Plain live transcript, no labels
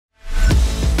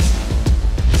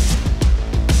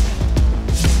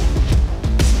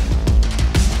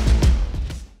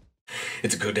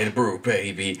It's a good day to brew,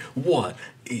 baby. What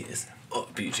is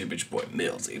up, YouTube? It's your boy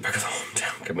Millsy, back with the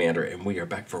Hometown Commander, and we are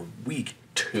back for week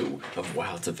 2 of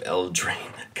Wilds of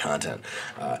Eldraine content.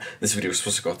 This video was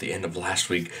supposed to go at the end of last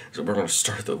week, so we're going to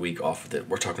start the week off with it.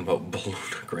 We're talking about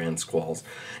Beluna Grandsqualls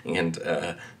and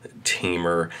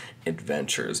Temur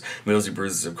Adventures. Millsy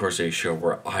Brews is, of course, a show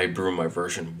where I brew my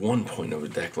version 1.0 of the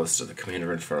deck list of the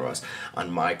commander in front of us on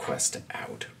my quest to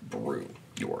out-brew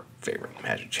your favorite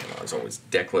Magic channel. As always,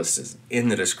 deck list is in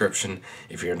the description.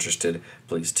 If you're interested,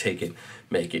 please take it,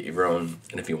 make it your own,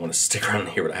 and if you want to stick around and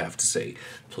hear what I have to say,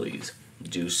 please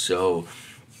do so.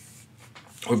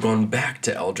 We're going back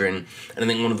to Eldraine, and I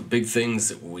think one of the big things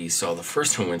that we saw the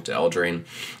first time we went to Eldraine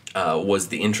was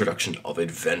the introduction of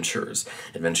Adventures.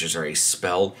 Adventures are a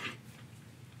spell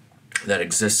that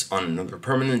exists on another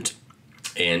permanent,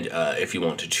 and if you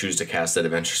want to choose to cast that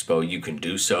adventure spell, you can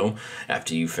do so.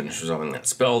 After you finish resolving that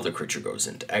spell, the creature goes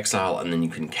into exile, and then you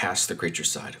can cast the creature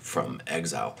side from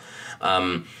exile.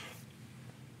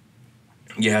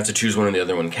 You have to choose one or the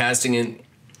other when casting it,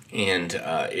 and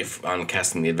if on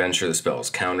casting the adventure, the spell is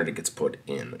countered, it gets put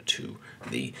into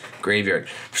the graveyard.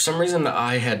 For some reason,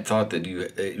 I had thought that you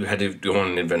had to go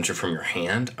on an adventure from your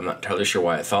hand. I'm not entirely sure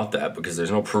why I thought that, because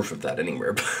there's no proof of that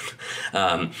anywhere.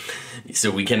 But so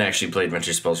we can actually play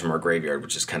adventure spells from our graveyard,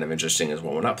 which is kind of interesting as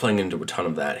well. We're not playing into a ton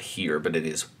of that here, but it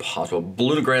is possible.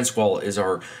 Beluna Grandsquall is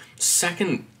our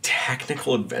second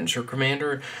technical adventure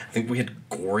commander. I think we had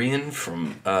Gorian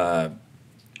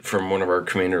from one of our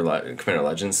Commander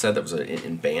Legends set that was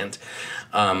in Bant.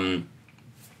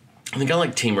 I think I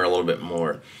like Temur a little bit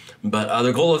more. But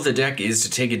the goal of the deck is to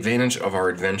take advantage of our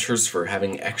adventures for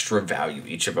having extra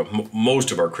value.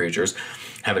 Most of our creatures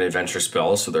have an adventure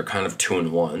spell, so they're kind of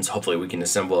 2-in-1s. Hopefully we can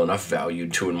assemble enough value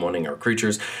 2-in-1ing our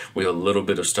creatures. We have a little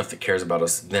bit of stuff that cares about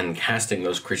us, then casting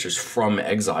those creatures from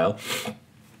exile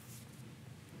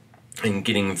and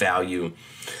getting value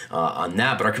on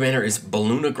that. But our commander is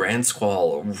Beluna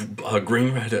Grandsquall,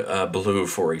 green-red blue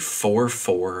for a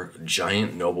 4/4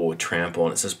 giant noble with trample,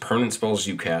 and it says permanent spells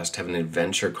you cast have an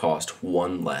adventure cost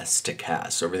 1 less to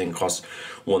cast. So everything costs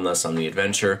 1 less on the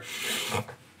adventure.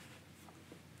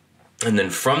 And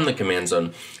then from the command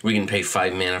zone, we can pay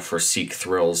 5 mana for Seek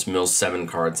Thrills, mill 7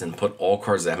 cards, and put all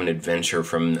cards that have an adventure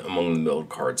from among the milled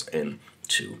cards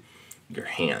into your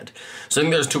hand. So I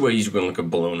think there's 2 ways you can look at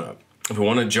Beluna. If we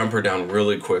want to jump her down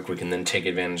really quick, we can then take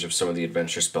advantage of some of the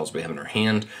adventure spells we have in our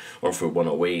hand, or if we want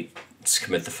to wait,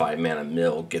 commit the 5 mana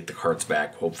mill, get the cards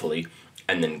back, hopefully,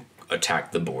 and then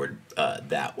attack the board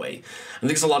that way. I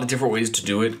think there's a lot of different ways to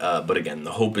do it, but again,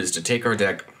 the hope is to take our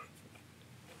deck,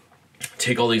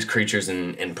 take all these creatures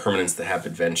and permanents that have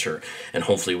adventure, and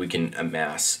hopefully we can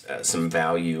amass some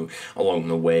value along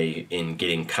the way in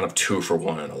getting kind of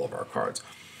 2-for-1 on all of our cards.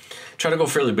 Try to go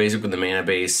fairly basic with the mana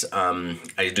base.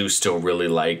 I do still really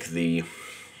like the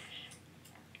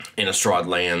Innistrad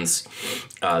lands,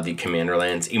 the commander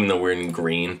lands, even though we're in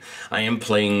green. I am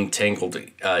playing Tangled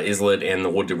Islet and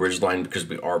the Wooded Ridgeline because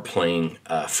we are playing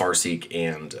Farseek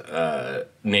and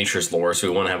Nature's Lore, so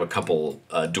we want to have a couple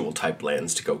dual type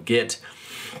lands to go get.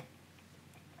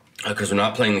 Because we're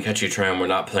not playing the Catchy Tram, we're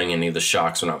not playing any of the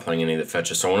Shocks, we're not playing any of the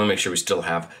Fetches, so I want to make sure we still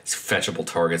have fetchable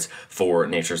targets for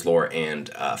Nature's Lore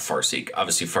and Farseek.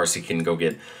 Obviously, Farseek can go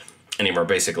get any of our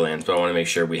basic lands, but I want to make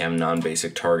sure we have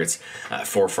non-basic targets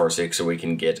for Farseek so we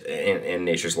can get, and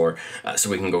Nature's Lore, so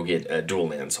we can go get dual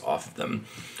lands off of them.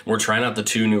 We're trying out the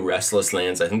 2 new Restless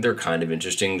lands. I think they're kind of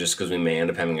interesting just because we may end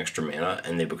up having extra mana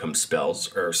and they become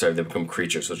spells, or sorry, they become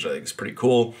creatures, which I think is pretty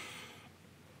cool.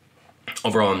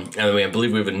 Overall, I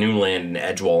believe we have a new land in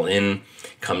Edgewall Inn.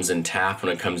 Comes in tap.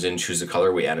 When it comes in, choose a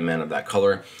color. We add a mana of that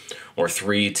color. Or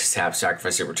 3 to tap,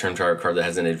 sacrifice it, return target card that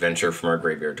has an adventure from our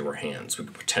graveyard to our hands. We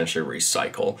could potentially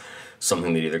recycle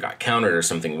something that either got countered or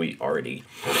something we already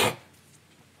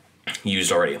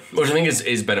used already, which I think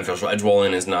is beneficial. Edgewall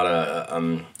Inn is not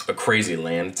a crazy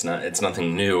land. It's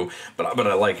nothing new, but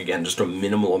I like, again, just a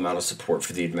minimal amount of support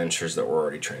for the adventures that we're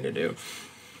already trying to do.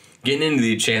 Getting into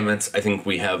the enchantments, I think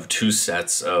we have 2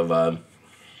 sets of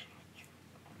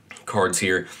cards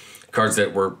here. Cards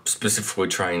that we're specifically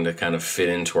trying to kind of fit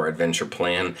into our adventure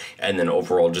plan, and then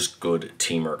overall just good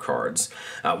Temur cards.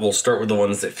 We'll start with the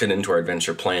ones that fit into our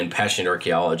adventure plan. Passionate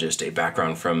Archaeologist, a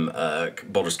background from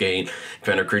Baldur's Gate.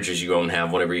 Commander creatures you own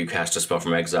have, whenever you cast a spell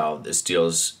from exile, this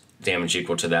deals damage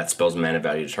equal to that spell's mana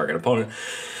value to target opponent.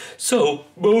 So,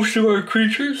 most of our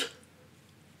creatures,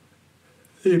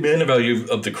 the mana value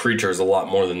of the creature is a lot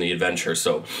more than the adventure,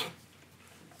 so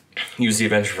use the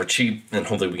adventure for cheap, and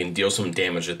hopefully we can deal some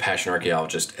damage with Passion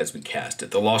Archaeologist as we cast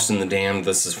it. The Lost in the Damned,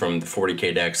 this is from the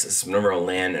 40k decks. This is whenever a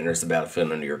land enters the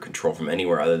battlefield under your control from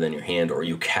anywhere other than your hand, or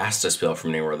you cast a spell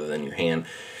from anywhere other than your hand,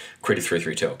 create a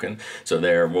 3/3 token. So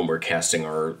there, when we're casting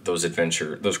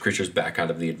those creatures back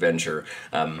out of the adventure,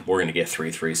 we're going to get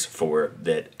 3/3s for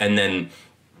that. And then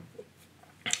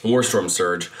Warstorm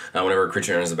Surge, whenever a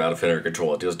creature enters the battlefield under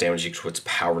control, it deals damage equal to its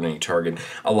power to any target.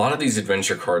 A lot of these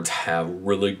adventure cards have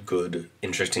really good,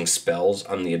 interesting spells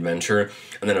on the adventure,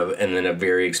 and then a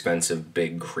very expensive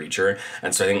big creature.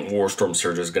 And so I think Warstorm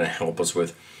Surge is going to help us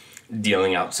with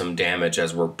dealing out some damage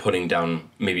as we're putting down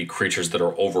maybe creatures that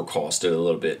are overcosted a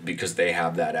little bit because they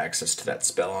have that access to that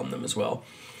spell on them as well.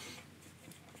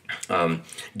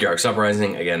 Garruk's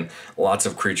Uprising, again, lots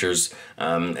of creatures,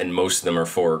 and most of them are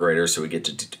 4 or greater, so we get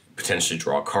to potentially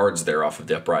draw cards there off of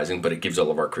the Uprising, but it gives all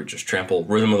of our creatures trample.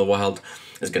 Rhythm of the Wild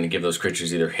is going to give those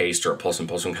creatures either haste or a pulse and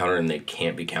counter, and they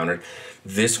can't be countered.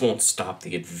 This won't stop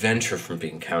the adventure from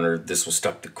being countered. This will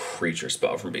stop the creature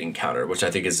spell from being countered, which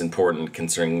I think is important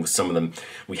considering with some of them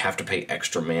we have to pay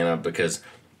extra mana because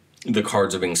the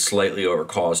cards are being slightly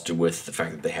overcosted with the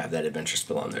fact that they have that adventure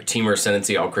spell on there. Temur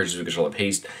Ascendancy, all creatures we control have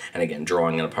haste, and again,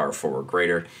 drawing in a power 4 or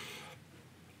greater.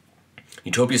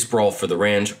 Utopia Sprawl for the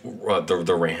ramp. Wild Growth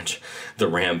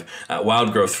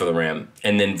for the ram.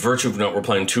 And then Virtue of Note, we're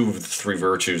playing 2 of the 3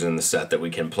 virtues in the set that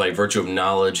we can play. Virtue of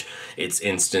Knowledge, its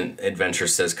instant adventure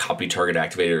says copy target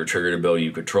activated or triggered ability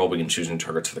you control. We can choose new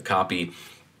targets for the copy.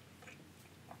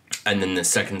 And then the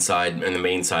second side and the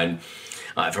main side,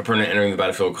 if a permanent entering the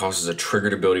battlefield causes a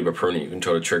triggered ability of a permanent, you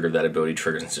control to trigger that ability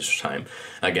triggers in such time.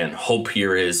 Again, hope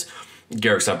here is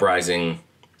Garruk's Uprising,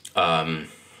 Temur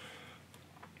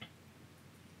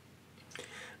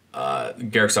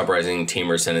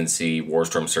Ascendancy,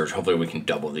 Warstorm Surge. Hopefully we can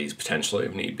double these potentially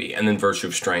if need be. And then Virtue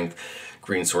of Strength,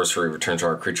 green sorcery, returns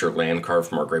our creature land card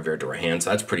from our graveyard to our hand. So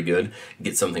that's pretty good.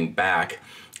 Get something back.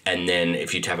 And then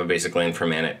if you tap a basic land for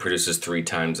mana, it produces 3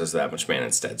 times as that much mana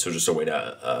instead. So just a way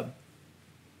to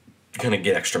kind of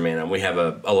get extra mana. We have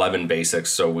 11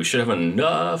 basics, so we should have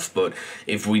enough, but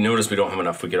if we notice we don't have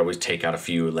enough, we could always take out a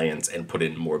few lands and put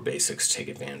in more basics to take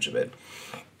advantage of it.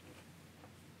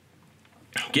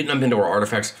 Getting up into our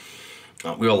artifacts,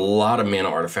 we have a lot of mana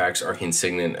artifacts. Arcane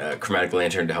Signet, Chromatic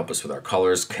Lantern to help us with our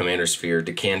colors, Commander Sphere,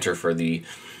 Decanter for the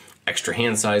extra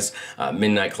hand size,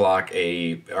 Midnight Clock,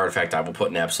 a artifact I will put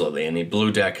in absolutely any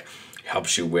blue deck.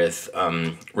 Helps you with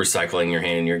recycling your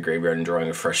hand in your graveyard and drawing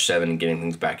a fresh 7 and getting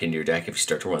things back into your deck if you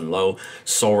start to run low.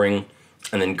 Soul Ring,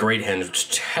 and then Great Hand, which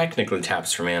technically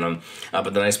taps for mana.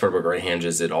 But the nice part about Great Hand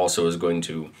is it also is going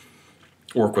to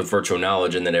work with Virtual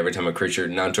Knowledge, and then every time a creature,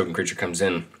 non-token creature comes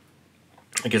in,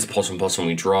 it gets Pulse when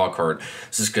we draw a card.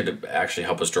 So this could actually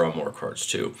help us draw more cards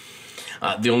too.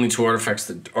 The only 2 artifacts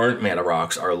that aren't mana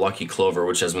rocks are Lucky Clover,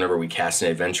 which says whenever we cast an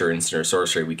adventure, instant, or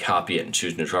sorcery, we copy it and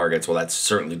choose new targets. Well, that's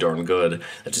certainly darn good.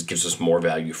 That just gives us more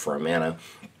value for our mana.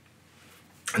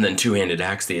 And then Two-Handed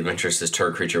Axe, the adventure says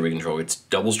target creature we control gets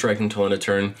double strike until end of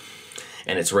turn.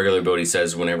 And its regular ability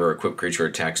says whenever a equipped creature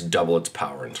attacks, double its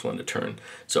power until end of turn.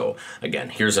 So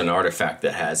again, here's an artifact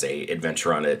that has a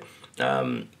adventure on it.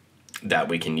 That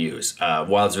we can use.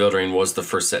 Wilds of Eldraine was the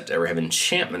first set to ever have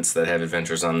enchantments that have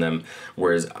adventures on them,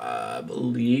 whereas I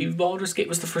believe Baldur's Gate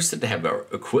was the first set to have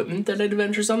equipment that had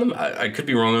adventures on them. I could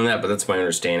be wrong on that, but that's my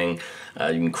understanding.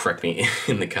 You can correct me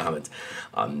in the comments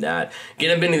on that.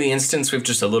 Getting up into the instance, we have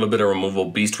just a little bit of removal.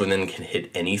 Beast Within can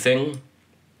hit anything.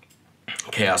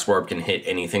 Chaos Warp can hit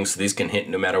anything, so these can hit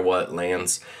no matter what,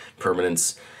 lands,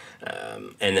 permanents,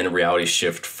 and then a Reality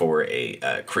Shift for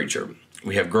a creature.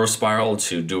 We have Growth Spiral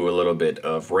to do a little bit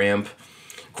of ramp.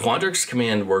 Quandrix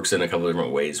Command works in a couple of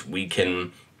different ways. We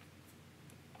can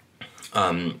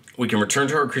return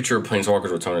to our creature or planeswalker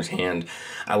to its owner's hand.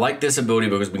 I like this ability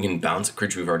because we can bounce a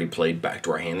creature we've already played back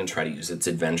to our hand and try to use its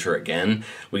adventure again.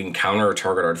 We can counter a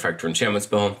target artifact or enchantment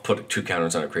spell, put 2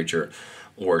 counters on a creature,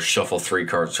 or shuffle 3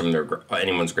 cards from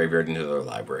anyone's graveyard into their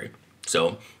library.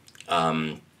 So,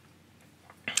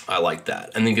 I like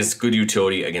that. I think it's good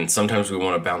utility. Again, sometimes we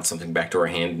want to bounce something back to our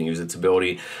hand and use its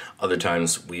ability. Other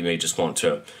times we may just want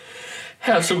to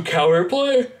have some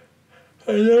counterplay.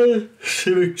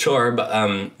 Civic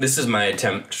Charm. This is my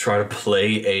attempt to try to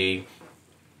play a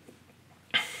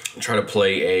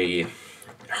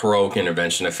heroic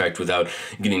intervention effect without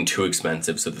getting too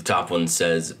expensive. So the top one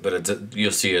says, but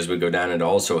you'll see as we go down, it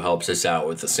also helps us out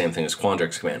with the same thing as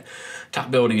Quandrix command. Top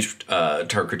ability,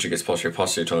 target creature gets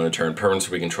 +3/+3 until end of turn. Permanents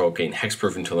we control gain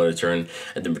hexproof until end of turn,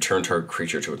 and then return target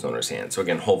creature to its owner's hand. So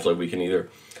again, hopefully we can either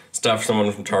stop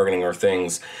someone from targeting our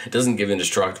things. It doesn't give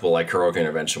indestructible like heroic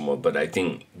intervention would, but I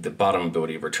think the bottom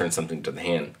ability of return something to the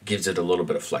hand gives it a little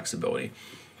bit of flexibility.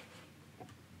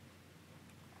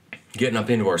 Getting up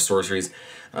into our sorceries,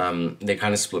 they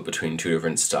kind of split between two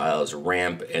different styles,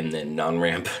 ramp and then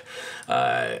non-ramp.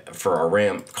 For our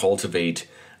ramp, cultivate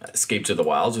Escape to the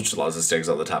Wilds, which allows us to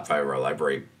exile the top 5 of our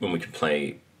library when we can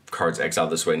play cards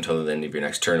exiled this way until the end of your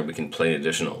next turn, and we can play an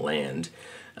additional land.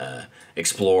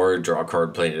 Explore, draw a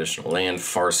card, play an additional land.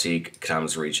 Farseek,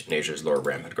 Kata's Reach, Nature's Lore,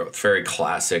 Rampant Growth. Very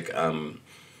classic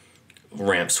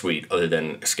ramp suite other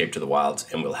than Escape to the Wilds,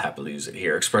 and we'll happily use it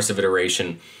here. Expressive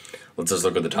Iteration lets us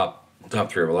look at the top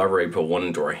 3 of our library, put 1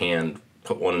 into our hand,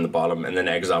 put 1 in the bottom, and then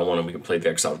exile 1, and we can play the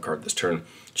exiled card this turn.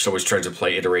 Just always try to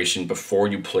play Iteration before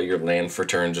you play your land for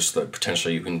turn, just so that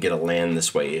potentially you can get a land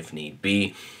this way if need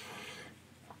be.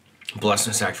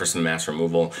 Blessing Sack for some mass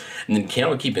removal. And then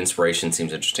Candlekeep Inspiration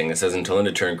seems interesting. It says until end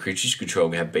of turn, creatures you control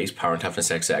have base power and toughness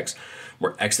XX,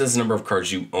 where X is the number of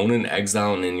cards you own in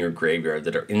exile and in your graveyard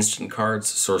that are instant cards,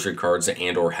 sorcery cards,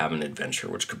 and or have an adventure,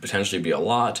 which could potentially be a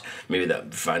lot. Maybe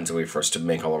that finds a way for us to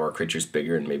make all of our creatures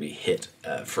bigger and maybe hit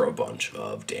for a bunch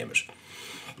of damage.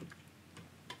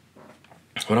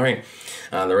 But alright,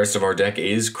 the rest of our deck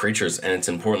is creatures, and it's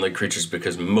importantly creatures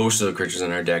because most of the creatures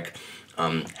in our deck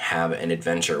have an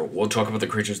adventure. We'll talk about the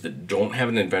creatures that don't have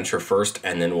an adventure first,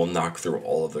 and then we'll knock through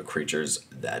all of the creatures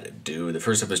that do. The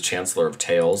first up is Chancellor of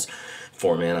Tales,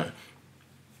 4 mana,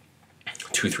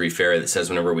 2/3 fairy that says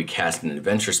whenever we cast an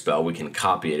adventure spell, we can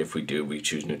copy it. If we do, we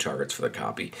choose new targets for the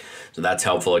copy. So that's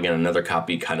helpful. Again, another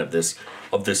copy kind of this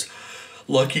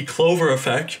Lucky Clover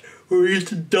effect, where we get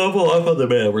to double up on the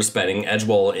mana we're spending.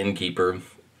 Edgewall Innkeeper.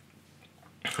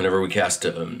 Whenever we cast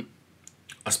a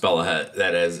spell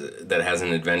that has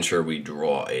an adventure, we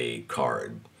draw a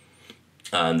card.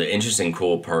 The interesting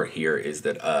cool part here is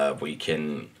that we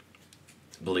can,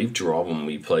 I believe, draw when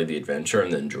we play the adventure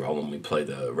and then draw when we play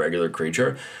the regular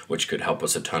creature, which could help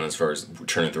us a ton as far as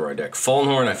turning through our deck. Fallen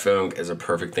Horn I found is a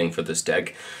perfect thing for this deck.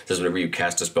 It says whenever you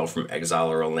cast a spell from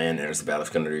exile or a land enters the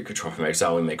battlefield under your control from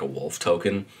exile, we make a wolf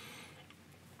token.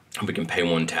 We can pay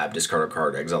 1 tap, discard a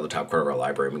card, exile the top card of our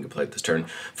library, and we can play it this turn.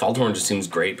 Fallen Horn just seems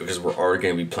great because we're already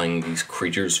going to be playing these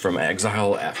creatures from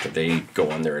exile after they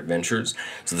go on their adventures.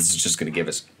 So this is just going to give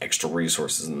us extra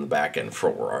resources in the back end for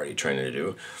what we're already trying to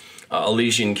do.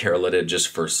 Elysian Carolida just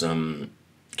for some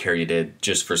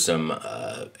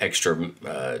extra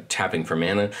tapping for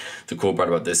mana. The cool part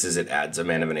about this is it adds a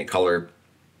mana of any color.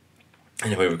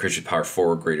 And if we have a creature power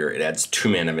 4 or greater, it adds 2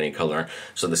 mana of any color.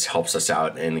 So this helps us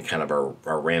out in kind of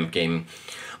our ramp game.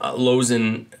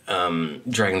 Lozen,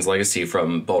 Dragon's Legacy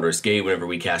from Baldur's Gate. Whenever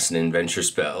we cast an adventure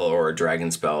spell or a dragon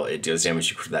spell, it deals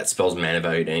damage to that spell's mana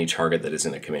value to any target that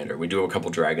isn't a commander. We do have a couple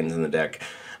dragons in the deck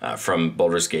from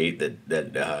Baldur's Gate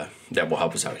that will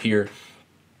help us out here.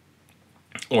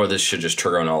 Or this should just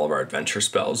trigger on all of our adventure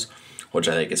spells, which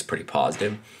I think is pretty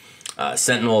positive.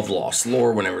 Sentinel of Lost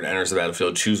Lore, whenever it enters the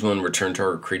battlefield, choose 1, return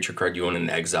target creature card you own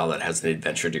in exile that has an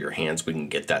adventure to your hands. We can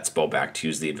get that spell back to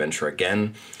use the adventure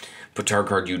again. Put target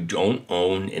card you don't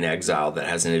own in exile that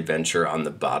has an adventure on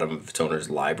the bottom of its owner's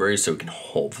library, so we can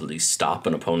hopefully stop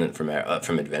an opponent from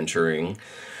adventuring,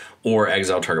 or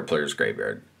exile target player's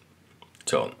graveyard.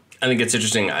 So I think it's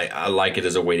interesting. I like it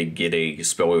as a way to get a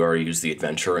spell we've already used the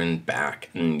adventure in back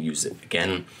and use it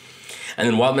again. And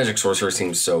then Wild Magic Sorcerer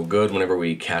seems so good. Whenever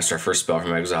we cast our first spell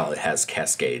from exile, it has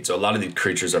Cascade. So a lot of these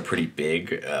creatures are pretty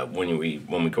big when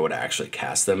we go to actually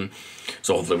cast them.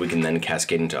 So hopefully we can then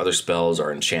cascade into other spells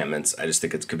or enchantments. I just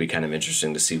think it could be kind of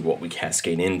interesting to see what we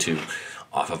cascade into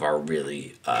off of our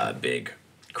really big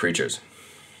creatures.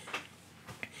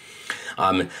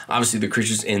 Obviously, the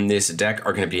creatures in this deck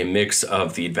are going to be a mix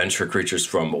of the adventure creatures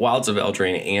from Wilds of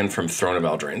Eldraine and from Throne of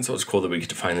Eldraine. So it's cool that we get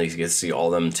to finally get to see all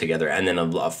of them together. And then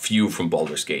a few from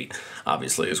Baldur's Gate,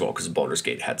 obviously, as well, because Baldur's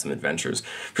Gate had some adventures.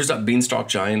 First up, Beanstalk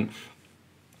Giant.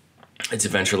 Its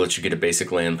adventure lets you get a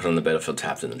basic land, put on the battlefield,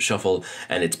 tapped, and then shuffle,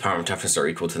 and its power and toughness are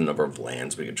equal to the number of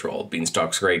lands we control.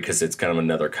 Beanstalk's great because it's kind of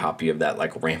another copy of that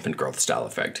like rampant growth style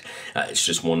effect. It's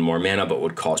just 1 more mana, but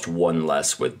would cost 1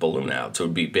 less with Beluna out. So it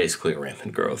would be basically a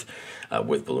rampant growth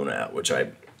with Beluna out, which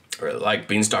I really like.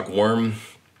 Beanstalk Worm.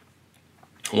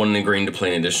 1 in the green to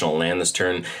play an additional land this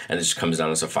turn, and it just comes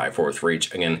down as a 5/4 with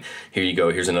reach. Again, here you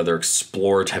go. Here's another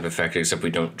Explorer type effect, except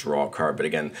we don't draw a card, but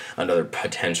again, another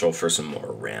potential for some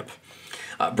more ramp.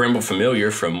 Bramble Familiar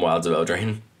from Wilds of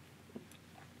Eldraine.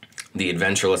 The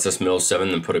Adventure lets us mill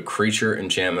 7, then put a creature,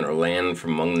 enchantment, or land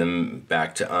from among them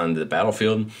back onto the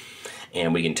battlefield.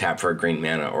 And we can tap for a green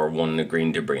mana or 1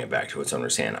 green to bring it back to its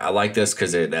owner's hand. I like this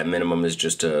because at minimum is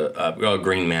just a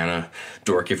green mana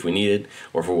dork if we need it,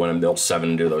 or if we want to mill 7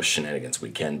 and do those shenanigans, we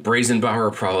can. Brazen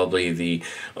Bower, probably the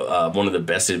one of the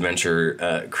best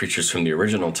adventure creatures from the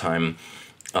original time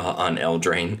on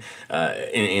Eldraine.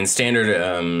 In standard,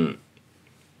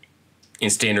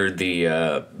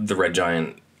 the Red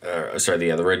Giant.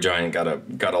 The Red Giant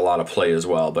got a lot of play as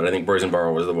well, but I think Brazen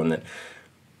Bower was the one that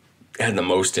had the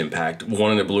most impact.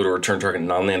 1 in a blue to return target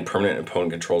non-land permanent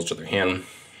opponent controls to their hand,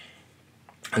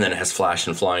 and then it has flash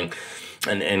and flying,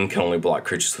 and can only block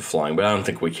creatures with flying. But I don't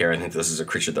think we care. I think this is a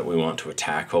creature that we want to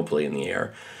attack, hopefully in the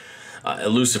air.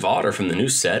 Elusive Otter from the new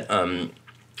set.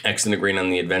 X and a green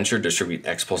on the Adventure, distribute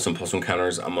X +1/+1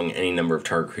 counters among any number of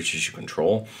target creatures you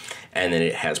control, and then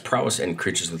it has prowess, and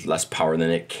creatures with less power than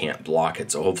it can't block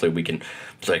it. So hopefully we can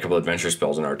play a couple adventure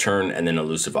spells in our turn, and then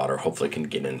Elusive Otter hopefully can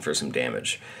get in for some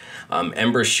damage.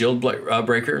 Ember Shield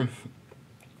Breaker.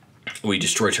 We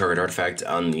destroy target artifact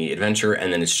on the Adventure,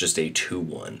 and then it's just a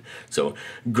 2/1. So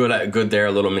good there.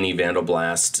 A little mini Vandal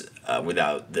Blast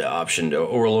without the option to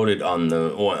overload it on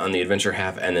the Adventure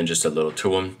half, and then just a little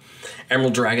 2/1.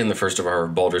 Emerald Dragon, the first of our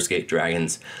Baldur's Gate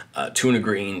dragons. 2 and a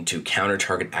green to counter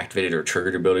target activated or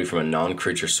triggered ability from a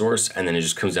non-creature source, and then it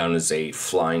just comes down as a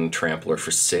flying trampler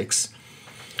for 6.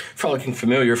 Frolicking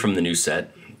Familiar from the new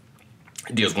set.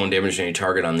 Deals 1 damage to any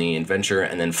target on the Adventure,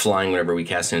 and then flying whenever we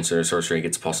cast an instant or sorcery, it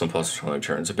gets +1/+1 on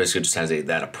turn. So basically, it just has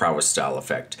a prowess style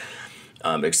effect,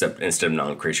 except instead of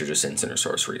non-creature, just instant or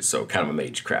sorcery. So kind of a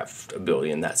magecraft ability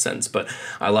in that sense. But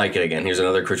I like it. Again, here's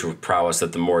another creature with prowess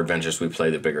that the more adventures we play,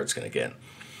 the bigger it's going to get.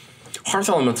 Hearth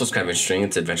Elemental is kind of interesting.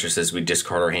 Its Adventure says we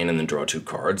discard our hand and then draw 2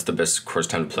 cards. The best, of course,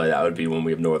 time to play that would be when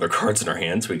we have no other cards in our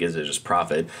hands, so we get to just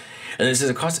profit. And it says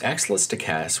it costs X less to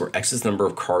cast, where X is the number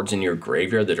of cards in your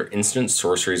graveyard that are instant,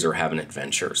 sorceries, or have an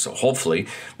adventure. So hopefully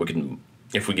we can,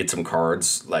 if we get some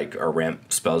cards like our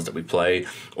ramp spells that we play,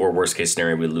 or worst case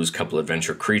scenario we lose a couple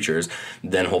adventure creatures,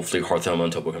 then hopefully Hearth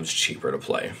Elemental becomes cheaper to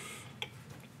play.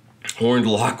 Horned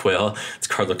Lockwhale. This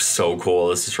card looks so cool.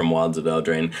 This is from Wilds of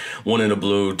Eldraine. 1 in a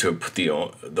blue to put the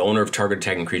owner of target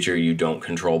attacking creature you don't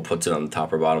control puts it on the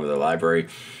top or bottom of their library.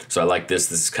 So I like this.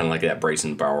 This is kind of like that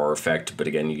Brazen Bower effect, but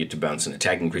again, you get to bounce an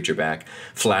attacking creature back.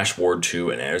 Flash Ward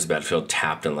 2 and enters the battlefield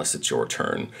tapped unless it's your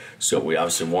turn. So we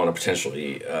obviously want to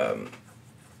potentially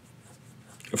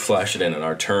flash it in on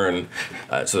our turn,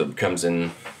 so it comes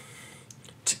in.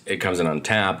 It comes in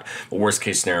untapped. But worst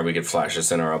case scenario, we could flash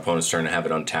this in our opponent's turn and have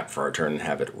it untapped for our turn and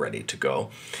have it ready to go.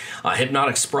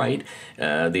 Hypnotic Sprite.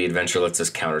 The Adventure lets us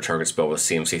counter target spell with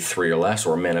CMC 3 or less,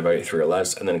 or mana value 3 or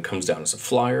less, and then it comes down as a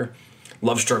flyer.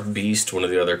 Lovestruck Beast, one of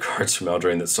the other cards from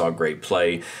Eldraine that saw great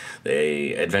play.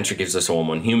 The Adventure gives us a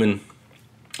 1/1 human,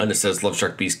 and it says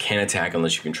Lovestruck Beast can't attack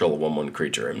unless you control a 1/1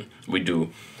 creature, and we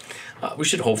do. We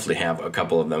should hopefully have a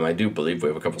couple of them. I do believe we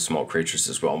have a couple small creatures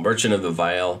as well. Merchant of the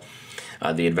Vial.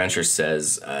 The Adventure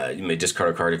says you may discard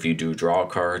a card if you do draw a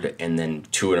card, and then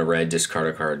 2 in a red, discard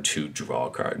a card to draw a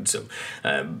card. So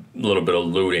a little bit of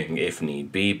looting if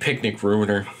need be. Picnic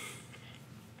Ruiner.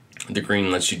 The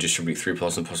green lets you distribute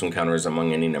 3+1/+1 counters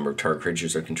among any number of target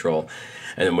creatures or control,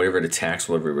 and then whenever it attacks,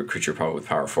 whatever creature with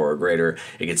power 4 or greater,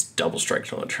 it gets double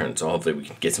strike on a turn. So hopefully we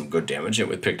can get some good damage in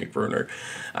with Picnic Ruiner.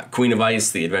 Queen of Ice.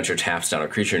 The Adventure taps down a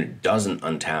creature and it doesn't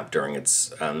untap during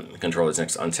its controller's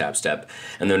next untap step,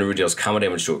 and then whenever it deals combat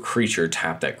damage to a creature,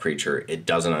 tap that creature. It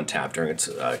doesn't untap during its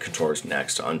controller's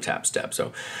next untap step.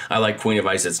 So I like Queen of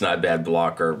Ice. It's not a bad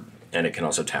blocker, and it can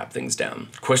also tap things down.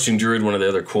 Questing Druid, one of the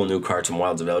other cool new cards from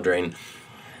Wilds of Eldraine.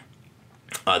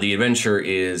 The Adventure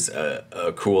is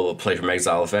a cool play from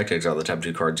Exile effect. Exile the top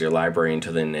 2 cards of your library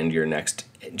until then end your next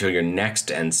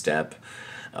end step,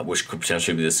 which could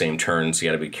potentially be the same turn, so you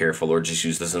got to be careful, or just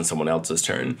use this on someone else's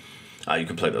turn. You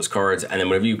can play those cards, and then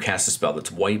whenever you cast a spell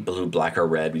that's white, blue, black, or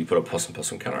red, you put a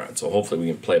 +1/+1 counter on it. So hopefully we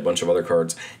can play a bunch of other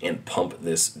cards and pump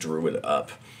this Druid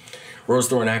up.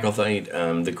 Rosethorn Acolyte,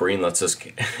 the green lets us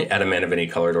add a mana of any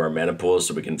color to our mana pool,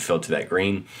 so we can filter that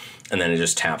green, and then it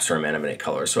just taps for a mana of any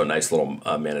color, so a nice little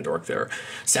mana dork there.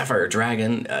 Sapphire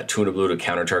Dragon, 2 and a blue to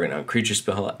counter target non-creature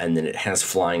spell, and then it has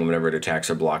flying whenever it attacks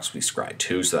or blocks, we scry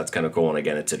 2, so that's kind of cool, and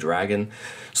again, it's a dragon.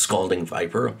 Scalding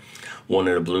Viper, 1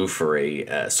 and a blue for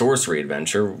a sorcery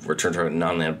adventure, return target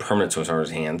non-land permanent to its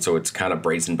hand, so it's kind of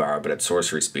Brazen Bower, but at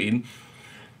sorcery speed.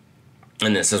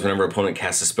 And then it says whenever an opponent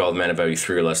casts a spell with mana value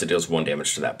 3 or less, it deals 1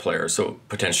 damage to that player. So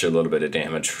potentially a little bit of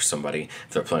damage for somebody if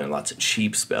they're playing lots of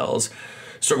cheap spells.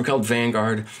 Stormcloud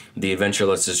Vanguard. The adventure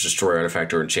lets us destroy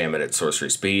artifact or enchantment at sorcery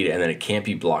speed, and then it can't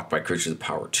be blocked by creatures of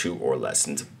power 2 or less.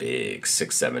 And it's a big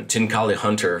 6/7. Tinkali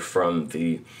Hunter from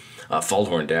the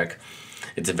Fallhorn deck.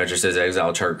 Its adventure says exile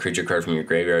a target creature card from your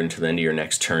graveyard until the end of your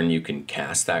next turn. You can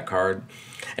cast that card.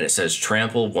 And it says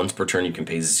trample. Once per turn, you can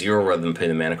pay 0 rather than pay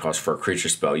the mana cost for a creature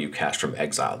spell you cast from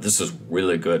exile. This is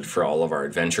really good for all of our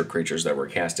adventure creatures that we're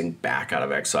casting back out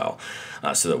of exile,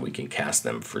 so that we can cast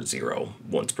them for 0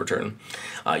 once per turn.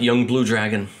 Young Blue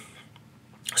Dragon.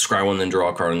 Scry 1, then draw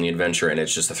a card on the adventure, and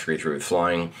it's just a 3/3 with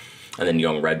flying. And then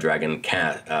Young Red Dragon,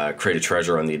 create a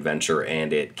treasure on the adventure,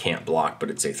 and it can't block, but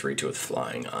it's a 3/2 with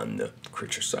flying on the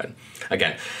creature side.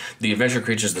 Again, the adventure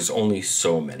creatures, there's only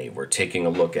so many. We're taking a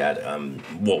look at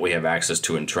what we have access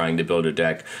to and trying to build a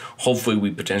deck. Hopefully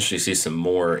we potentially see some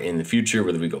more in the future,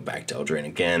 whether we go back to Eldraine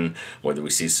again, whether we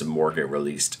see some more get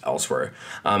released elsewhere.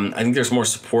 I think there's more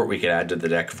support we could add to the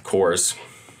deck, of course.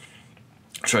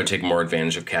 Try to take more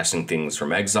advantage of casting things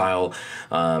from exile.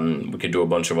 We could do a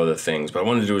bunch of other things, but I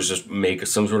wanted to do is just make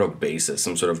some sort of basis,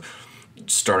 some sort of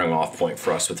starting off point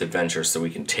for us with adventures so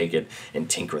we can take it and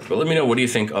tinker with it. But let me know, what do you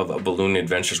think of Beluna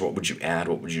Adventures? What would you add?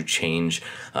 What would you change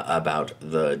about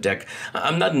the deck?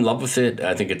 I'm not in love with it.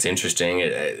 I think it's interesting.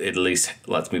 It at least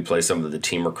lets me play some of the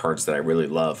Temur cards that I really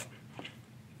love.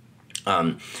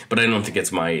 But I don't think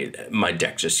it's my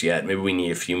deck just yet. Maybe we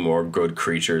need a few more good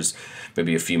creatures,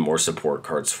 maybe a few more support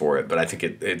cards for it. But I think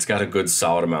it's got a good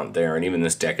solid amount there, and even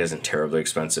this deck isn't terribly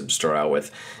expensive to start out with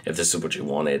if this is what you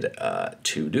wanted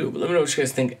to do. But let me know what you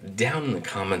guys think down in the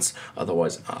comments.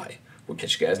 Otherwise, I will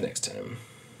catch you guys next time.